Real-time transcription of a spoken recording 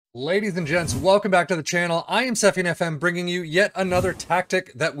Ladies and gents, welcome back to the channel. I am Sefian FM, bringing you yet another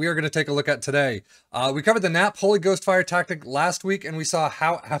tactic that we are going to take a look at today. We covered the Nap Holy Ghost Fire tactic last week, and we saw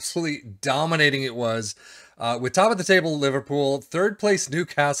how absolutely dominating it was. With top of the table Liverpool, third place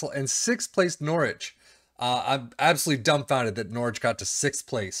Newcastle, and sixth place Norwich. I'm absolutely dumbfounded that Norwich got to sixth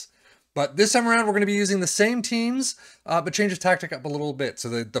place. But this time around, we're going to be using the same teams, but change the tactic up a little bit.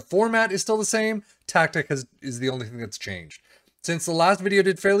 So the format is still the same. Tactic is the only thing that's changed. Since the last video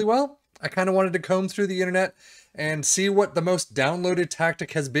did fairly well, I kind of wanted to comb through the internet and see what the most downloaded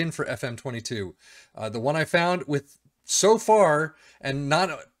tactic has been for FM22. The one I found with so far, and not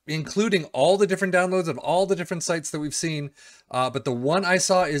including all the different downloads of all the different sites that we've seen, but the one I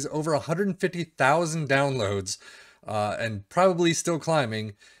saw is over 150,000 downloads and probably still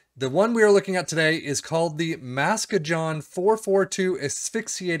climbing. The one we are looking at today is called the Maskajon 442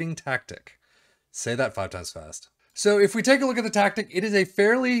 Asphyxiating Tactic. Say that 5 times fast. So if we take a look at the tactic, it is a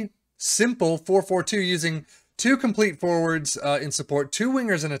fairly simple 4-4-2 using 2 complete forwards in support, 2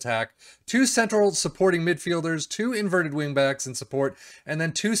 wingers in attack, 2 central supporting midfielders, 2 inverted wingbacks in support, and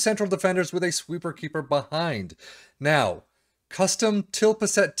then 2 central defenders with a sweeper keeper behind. Now, custom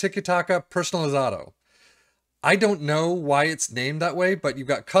Tilpaset Tiki-Taka Personalizado. I don't know why it's named that way, but you've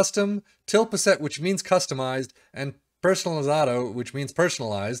got custom, Tilpaset, which means customized, and Personalizado, which means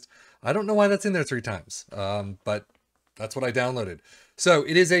personalized. I don't know why that's in there 3 times, but that's what I downloaded. So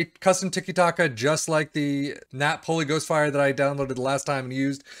it is a custom tiki-taka, just like the Nap Holy Ghost Fire that I downloaded the last time and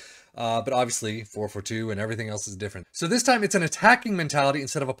used, but obviously 4-4-2 and everything else is different. So this time it's an attacking mentality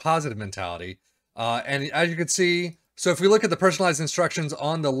instead of a positive mentality. And as you can see, so if we look at the personalized instructions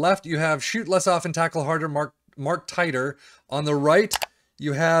on the left, you have shoot less often, tackle harder, mark tighter. On the right,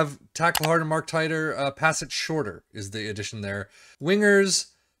 you have tackle harder, mark tighter, pass it shorter is the addition there. Wingers,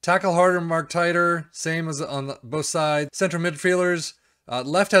 tackle harder, mark tighter, same as on both sides. Central midfielders,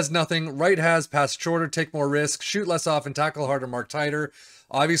 left has nothing, right has pass shorter, take more risk, shoot less often, tackle harder, mark tighter.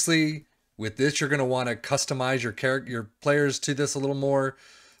 Obviously, with this, you're going to want to customize your players to this a little more.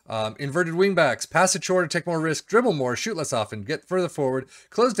 Inverted wingbacks, pass it shorter, take more risk, dribble more, shoot less often, get further forward,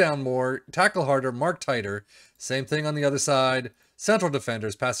 close down more, tackle harder, mark tighter. Same thing on the other side. Central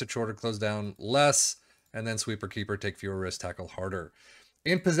defenders, pass it shorter, close down less, and then sweeper keeper, take fewer risks, tackle harder.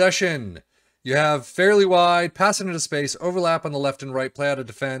 In possession, you have fairly wide, pass it into space, overlap on the left and right, play out of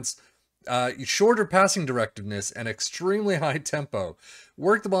defense, shorter passing directiveness, and extremely high tempo.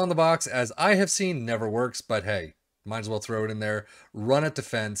 Work the ball in the box, as I have seen, never works, but hey, might as well throw it in there. Run at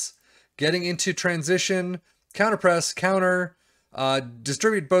defense. Getting into transition, counter press, counter,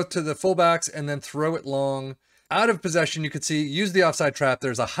 distribute both to the fullbacks, and then throw it long. Out of possession, you can see, use the offside trap.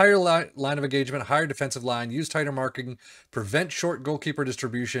 There's a higher line of engagement, higher defensive line, use tighter marking, prevent short goalkeeper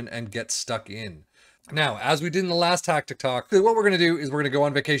distribution, and get stuck in. Now, as we did in the last tactic talk, what we're going to do is we're going to go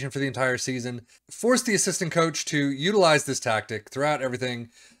on vacation for the entire season, force the assistant coach to utilize this tactic throughout everything,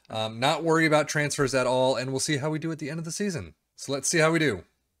 not worry about transfers at all, and we'll see how we do at the end of the season. So let's see how we do.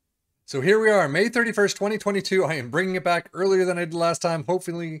 So here we are, May 31st, 2022. I am bringing it back earlier than I did last time.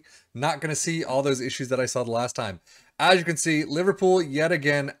 Hopefully not going to see all those issues that I saw the last time. As you can see, Liverpool, yet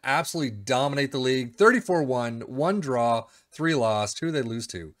again, absolutely dominate the league. 34-1, 1 draw, 3 loss. Who did they lose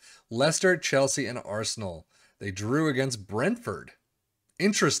to? Leicester, Chelsea, and Arsenal. They drew against Brentford.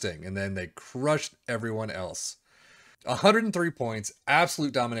 Interesting. And then they crushed everyone else. 103 points,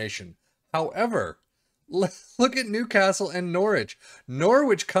 absolute domination. However, look at Newcastle and Norwich.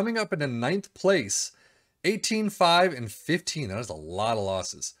 Norwich coming up into 9th place, 18-5 and 15. That is a lot of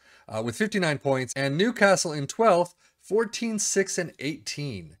losses with 59 points. And Newcastle in 12th, 14-6 and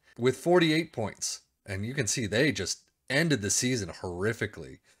 18 with 48 points. And you can see they just ended the season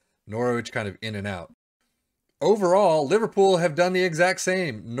horrifically. Norwich kind of in and out. Overall, Liverpool have done the exact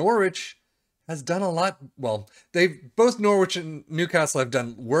same. Norwich has done a lot. Well, both Norwich and Newcastle have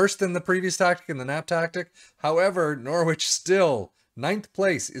done worse than the previous tactic and the Nap tactic. However, Norwich still 9th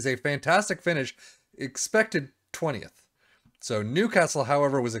place is a fantastic finish, expected 20th. So Newcastle,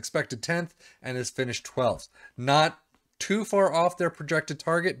 however, was expected 10th and has finished 12th. Not too far off their projected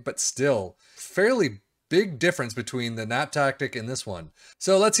target, but still fairly big difference between the Nap tactic and this one.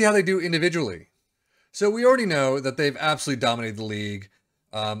 So let's see how they do individually. So we already know that they've absolutely dominated the league.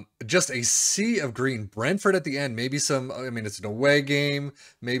 Just a sea of green. Brentford at the end, maybe some, I mean, it's an away game,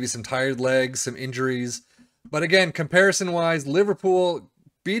 maybe some tired legs, some injuries. But again, comparison-wise, Liverpool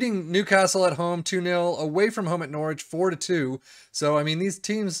beating Newcastle at home 2-0, away from home at Norwich 4-2. So, I mean, these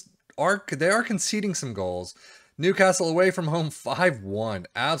teams are conceding some goals. Newcastle away from home 5-1,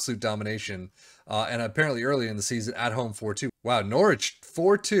 absolute domination. And apparently early in the season at home 4-2. Wow, Norwich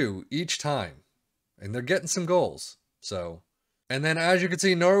 4-2 each time. And they're getting some goals. So And then as you can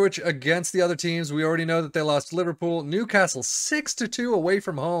see, Norwich against the other teams. We already know that they lost to Liverpool. Newcastle 6-2 away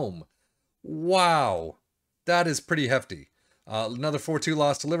from home. Wow. That is pretty hefty. Another 4-2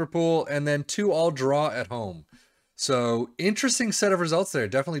 loss to Liverpool, and then 2 all draw at home. So interesting set of results there.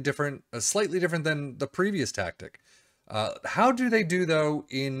 Definitely different, slightly different than the previous tactic. How do they do, though,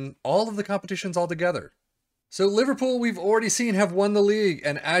 in all of the competitions altogether? So Liverpool, we've already seen, have won the league.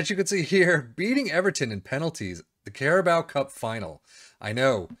 And as you can see here, beating Everton in penalties, the Carabao Cup final. I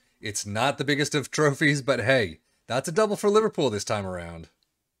know, it's not the biggest of trophies, but hey, that's a double for Liverpool this time around.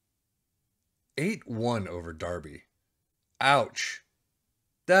 8-1 over Derby. Ouch.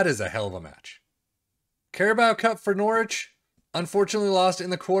 That is a hell of a match. Carabao Cup for Norwich, unfortunately lost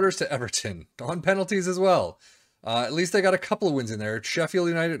in the quarters to Everton, on penalties as well. At least they got a couple of wins in there. Sheffield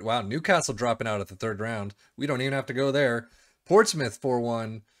United, wow, Newcastle dropping out at the third round. We don't even have to go there. Portsmouth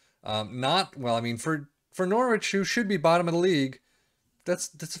 4-1. For Norwich, who should be bottom of the league, that's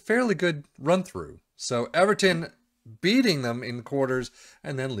a fairly good run through. So Everton beating them in the quarters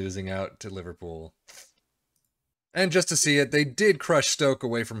and then losing out to Liverpool. And just to see it, they did crush Stoke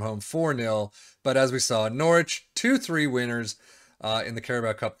away from home 4-0. But as we saw, Norwich 2-3 winners in the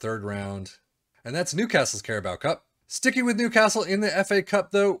Carabao Cup third round. And that's Newcastle's Carabao Cup. Sticking with Newcastle in the FA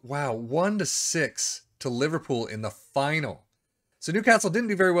Cup, though, wow, 1-6 to Liverpool in the final. So Newcastle didn't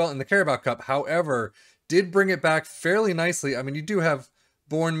do very well in the Carabao Cup. However, did bring it back fairly nicely. I mean, you do have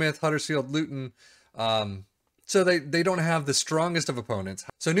Bournemouth, Huddersfield, Luton. So they don't have the strongest of opponents.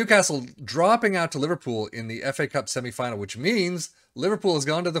 So Newcastle dropping out to Liverpool in the FA Cup semi-final, which means Liverpool has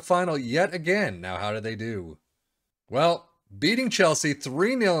gone to the final yet again. Now, how did they do? Well, beating Chelsea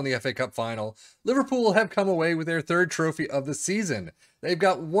 3-0 in the FA Cup final, Liverpool will have come away with their third trophy of the season. They've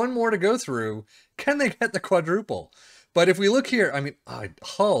got one more to go through. Can they get the quadruple? But if we look here, I mean,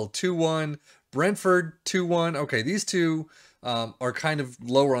 Hull 2-1, Brentford 2-1. Okay, these two are kind of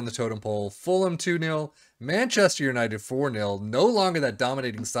lower on the totem pole. Fulham 2-0, Manchester United 4-0. No longer that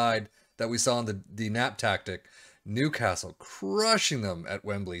dominating side that we saw in the nap tactic. Newcastle crushing them at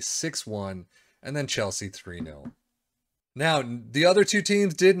Wembley 6-1, and then Chelsea 3-0. Now, the other two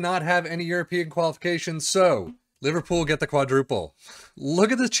teams did not have any European qualifications, so Liverpool get the quadruple.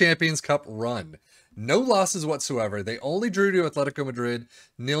 Look at the Champions Cup run. No losses whatsoever. They only drew to Atletico Madrid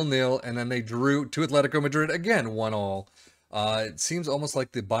 0-0, and then they drew to Atletico Madrid again 1-1. It seems almost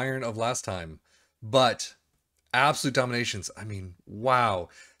like the Bayern of last time, but absolute dominations. I mean, wow.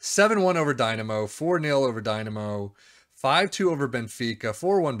 7-1 over Dynamo, 4-0 over Dynamo, 5-2 over Benfica,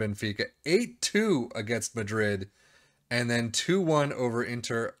 4-1 Benfica, 8-2 against Madrid, and then 2-1 over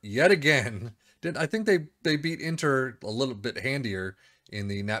Inter yet again. I think they beat Inter a little bit handier in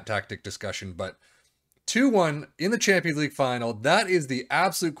the nap tactic discussion, but 2-1 in the Champions League final. That is the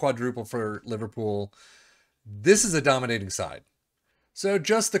absolute quadruple for Liverpool. This is a dominating side. So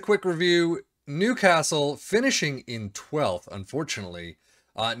just the quick review. Newcastle finishing in 12th, unfortunately.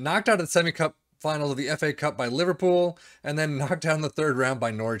 Knocked out of the semi-cup final of the FA Cup by Liverpool, and then knocked down the third round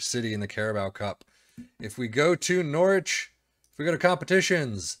by Norwich City in the Carabao Cup. If we go to Norwich, if we go to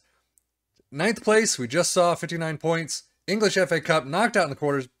competitions, 9th place, we just saw 59 points. English FA Cup, knocked out in the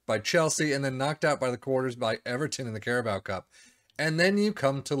quarters by Chelsea, and then knocked out by the quarters by Everton in the Carabao Cup. And then you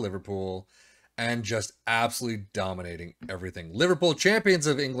come to Liverpool and just absolutely dominating everything. Liverpool, champions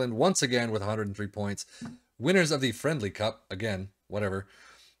of England, once again with 103 points. Winners of the Friendly Cup, again, whatever.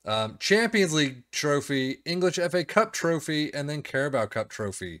 Champions League trophy, English FA Cup trophy, and then Carabao Cup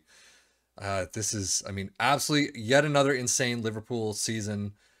trophy. This is, I mean, absolutely yet another insane Liverpool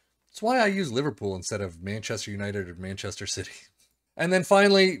season. That's why I use Liverpool instead of Manchester United or Manchester City. And then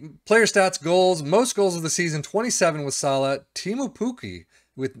finally, player stats, goals. Most goals of the season, 27 with Salah. Timo Pukki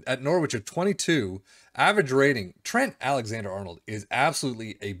at Norwich at 22. Average rating, Trent Alexander-Arnold is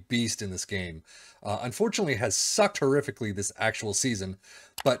absolutely a beast in this game. Unfortunately, has sucked horrifically this actual season.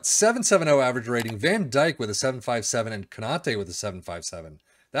 But 7.70 average rating. Van Dijk with a 7.57 and Konate with a 7.57.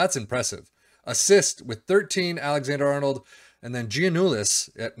 That's impressive. Assist with 13, Alexander-Arnold. And then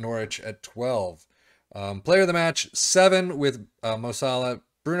Giannoulis at Norwich at 12. Player of the match, 7 with Mo Salah,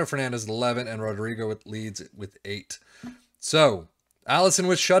 Bruno Fernandes 11, and Rodrigo at Leeds with 8. So, Alisson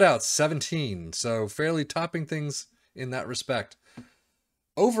with shutouts, 17. So, fairly topping things in that respect.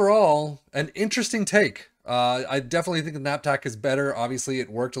 Overall, an interesting take. I definitely think the nap tack is better. Obviously,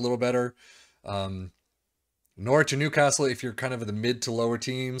 it worked a little better. Norwich and Newcastle, if you're kind of the mid to lower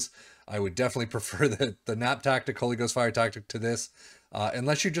teams, I would definitely prefer the nap tactic, Holy Ghost Fire tactic to this,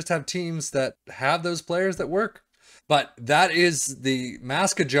 unless you just have teams that have those players that work. But that is the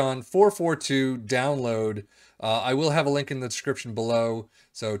Maskajon 442 download. I will have a link in the description below,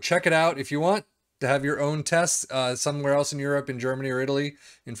 so check it out if you want. to have your own tests somewhere else in Europe, in Germany or Italy,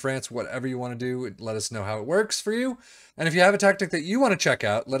 in France, whatever you want to do, let us know how it works for you. And if you have a tactic that you want to check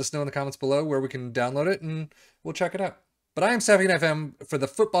out, let us know in the comments below where we can download it and we'll check it out. But I am Sefian FM for the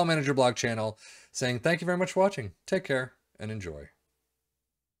Football Manager blog channel, saying thank you very much for watching. Take care and enjoy.